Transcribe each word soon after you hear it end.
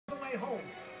way home.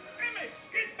 Emmett,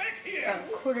 get back here! About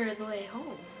a quarter of the way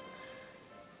home.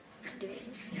 What's doing?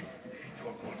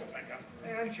 You're going to find out.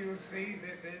 Can't you see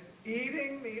this is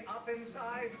eating me up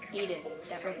inside? Eat it.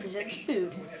 That represents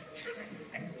food.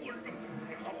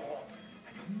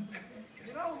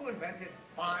 You know who invented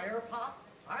fire pop?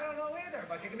 I don't know either,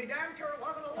 but you can be damn sure it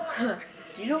wasn't a lawyer.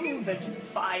 Do you know who invented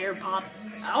fire pop?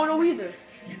 I don't know either.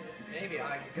 Maybe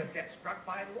I could just get struck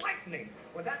by lightning.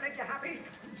 Would that make you happy?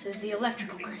 Says the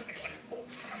electrical crank.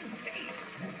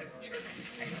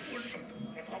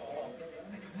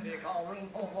 What do you call a room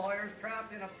full of lawyers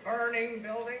trapped in a burning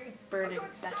building? Burning. A good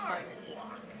That's start.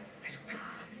 fine.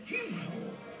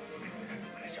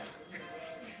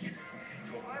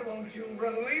 Why won't you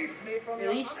release me from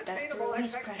Release. your That's the unattainable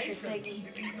release pressure expectations?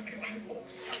 thingy.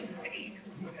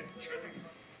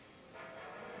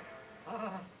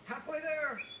 Halfway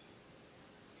there.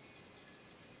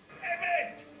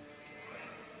 Emmett!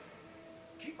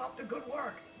 Keep up the good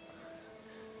work.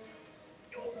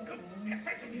 I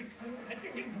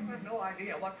have no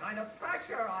idea what kind of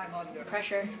pressure I'm under.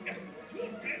 Pressure.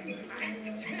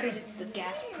 Because it's the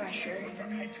gas pressure.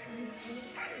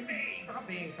 Stop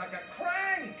being such a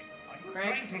crank. I'm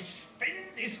Crank. trying to spin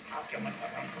this argument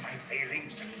around to my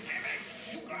failings.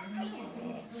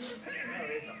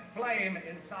 There is a flame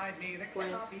inside me that Flame.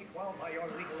 cannot be quelled by your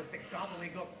legalistic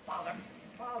gobbledygook, Father.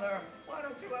 Father, why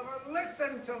don't you ever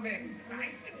listen to me?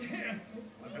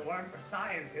 If it weren't for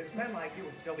scientists, men like you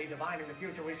would still be divining the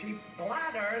future with sheep's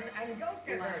bladders and goat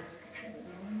gizzards.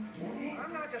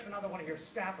 I'm not just another one of your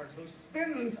staffers who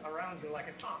spins around you like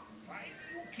a top. Why do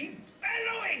you keep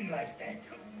bellowing like that?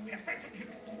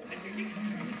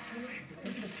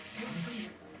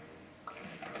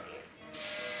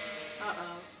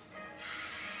 Uh-oh.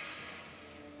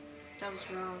 That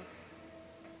was wrong.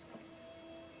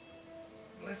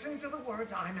 Listen to the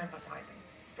words I'm emphasizing.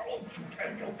 Don't you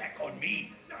turn your back on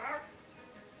me.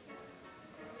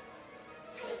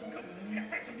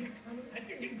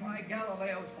 By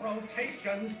Galileo's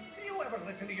rotations, do you ever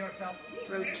listen to yourself?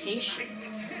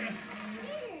 Rotations.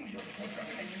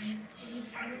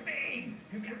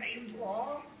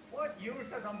 Law? What use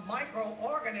is a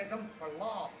microorganism for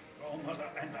law? Your mother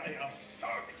and I are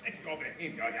shocked at your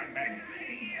behavior, young man.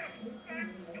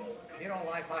 If you don't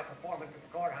like my performance at the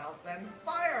courthouse, then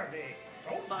fire me.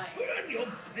 Don't Fine. burn your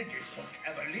bridges so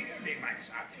cavalierly, my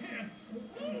son.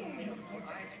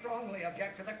 I strongly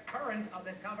object to the current of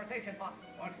this conversation, Pop.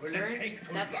 What will Current? it take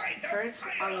to That's- light a currents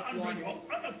fire are with under water. your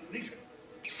other prison?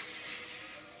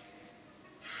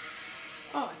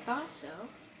 Oh, I thought so.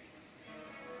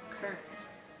 Current.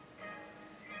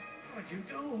 What'd you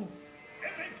do?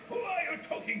 Emmett, who are you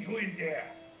talking to in there?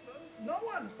 No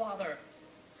one, Father.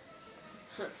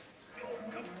 This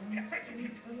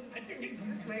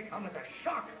may come as a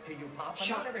shock to you, Pop, but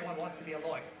Shock. not everyone wants to be a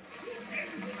lawyer.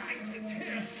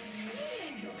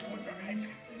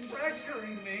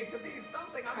 Pressuring me to be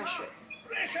something I'm Pressure. not.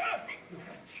 Pressure? Child,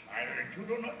 you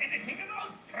don't know anything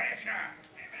about pressure.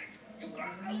 You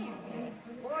got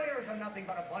Lawyers are nothing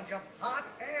but a bunch of hot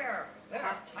air. There,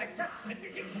 Hot. I said.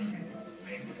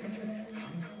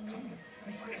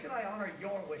 Why should I honor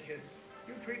your wishes?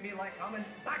 You treat me like common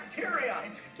bacteria.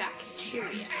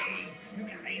 Bacteria.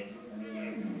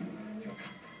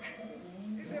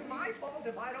 Is it my fault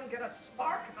if I don't get a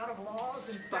spark out of laws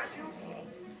and Spark. statutes?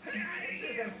 This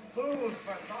isn't food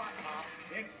for thought, Pop.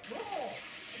 It's fuel.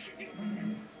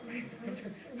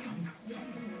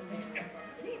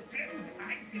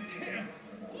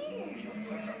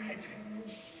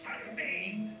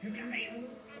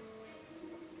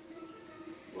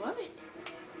 What?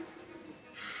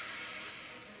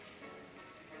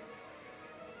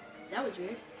 That was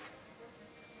weird.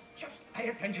 Just pay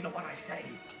attention to what I say.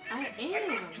 I I'm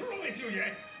am. not through with you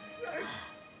yet.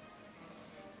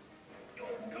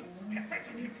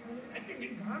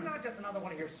 I'm not just another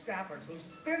one of your staffers who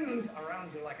spins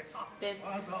around you like a top. Bit.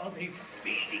 I'll be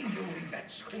feeding you in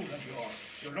that school of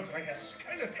yours. You look like a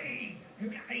skeleton. The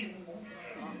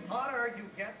hotter you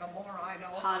get, the more I know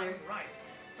Hotter. I'm right.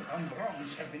 Some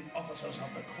bronze have been officers of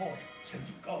the court since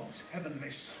God's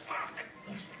heavenly spark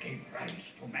first gave rise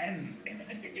to man.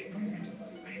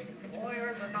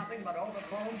 Lawyers are nothing but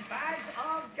overgrown bags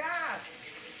of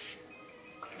gas.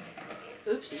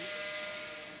 Oopsie.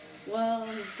 Well,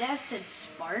 his dad said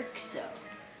spark, so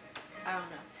I don't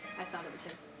know. I thought it was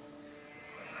him.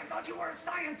 I thought you were a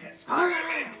scientist.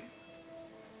 Alright.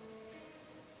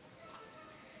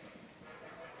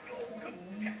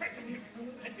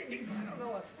 I don't know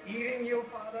what's eating you,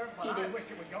 Father, but I Eating. wish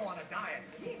you would go on a diet.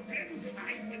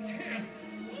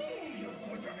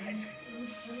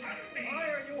 Why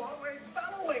are you always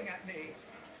bellowing at me?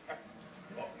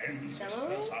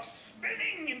 Hello? are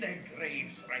spinning in their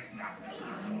graves right now.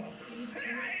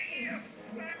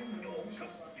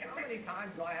 How many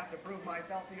times do I have to prove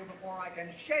myself to you before I can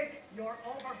shake your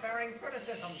overbearing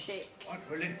criticism? Shake. What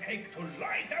will it take to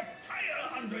light a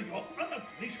fire under your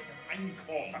unappreciative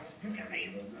hindquarters?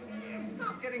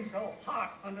 Stop getting so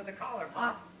hot under the collar,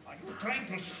 Ah. Pop. Are you trying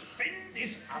to spin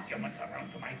this argument around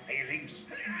to my failings?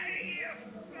 I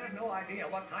have no idea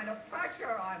what kind of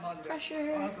pressure I'm under.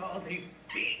 Pressure. Are they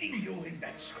feeding you in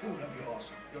that school of yours?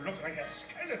 You look like a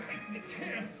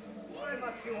skeleton. Why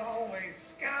must you always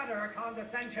scatter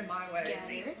condescension my way?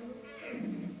 Scatter.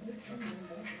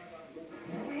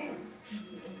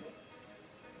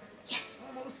 Yes.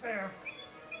 Almost there.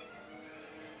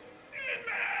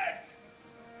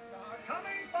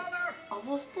 Coming, Father!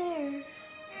 Almost there.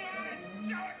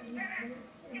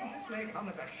 This may come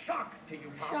as a shock to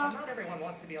you, Pop. Shock. Not everyone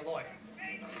wants to be a lawyer.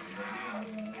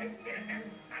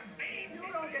 You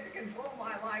don't get to control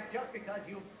my life just because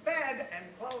you fed and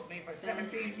clothed me for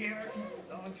 17 years.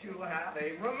 Don't you have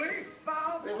a release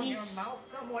valve on your Release. mouth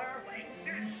somewhere?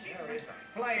 There is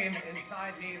a flame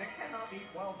inside me that cannot be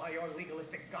quelled by your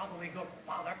legalistic gobbledygook,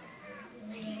 Father.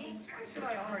 Why should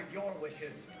I honor your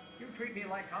wishes? You treat me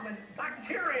like common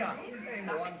bacteria. Name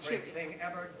the one Bacteria. great thing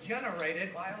ever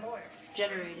generated by a lawyer.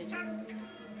 Generated.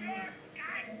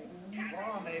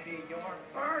 Law may be your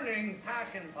burning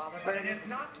passion, Father, but it is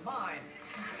not mine.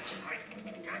 Do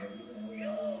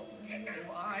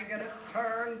I get a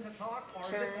turn to talk, or is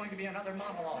Turn. this going to be another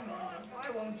monologue? Why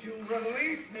won't you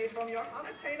release me from your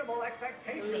unattainable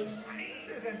expectations? Release.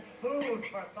 This isn't food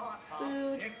for thought, Pop.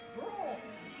 Food. It's gruel.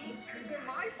 Is it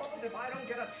my fault if I don't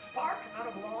get a spark out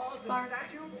of laws Spark. and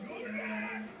statutes?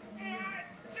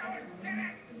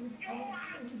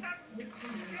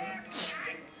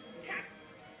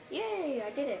 Yay, I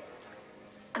did it.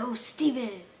 Go,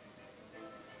 Steven.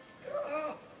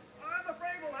 I'm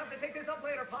afraid we'll have to take this up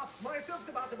later, Pop. My soup's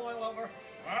about to boil over.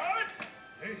 What?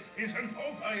 This isn't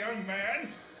over, young man.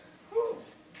 Whew.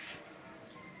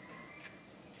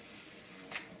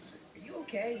 Are you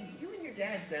okay? You and your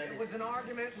dad It sounded... was an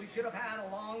argument we should have had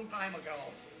a long time ago.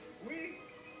 We...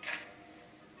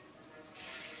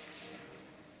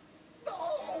 No!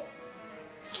 Oh.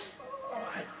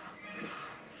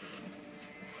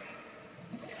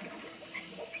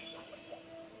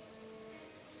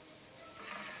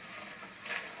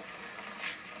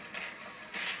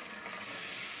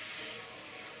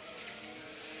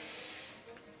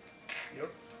 You're...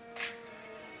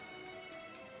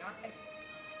 Nothing.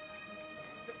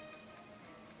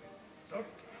 So...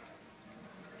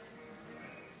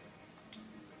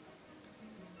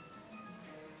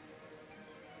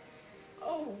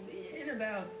 Oh, in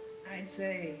about, I'd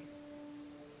say...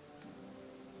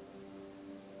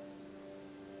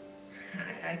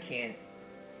 I can't.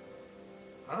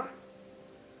 Huh?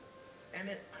 I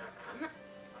mean, I'm not...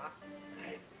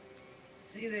 I...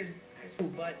 See, there's...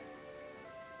 But...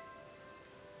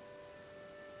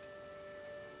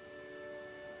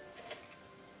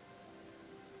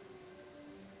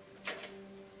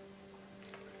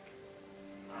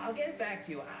 I'll get back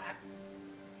to you.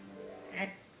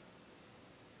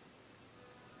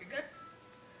 You're good?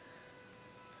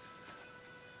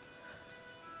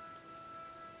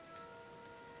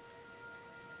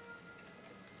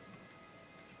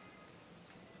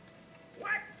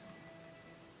 What?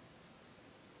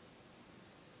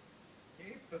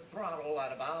 Keep the throttle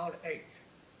at about 8.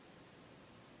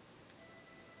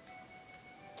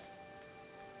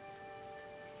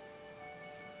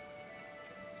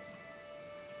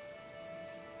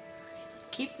 He said,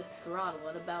 keep the throttle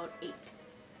at about 8.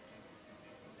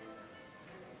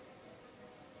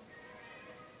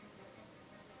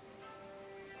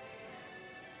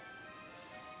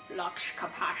 Flux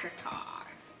capacitor.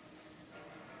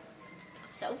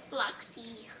 So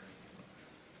fluxy.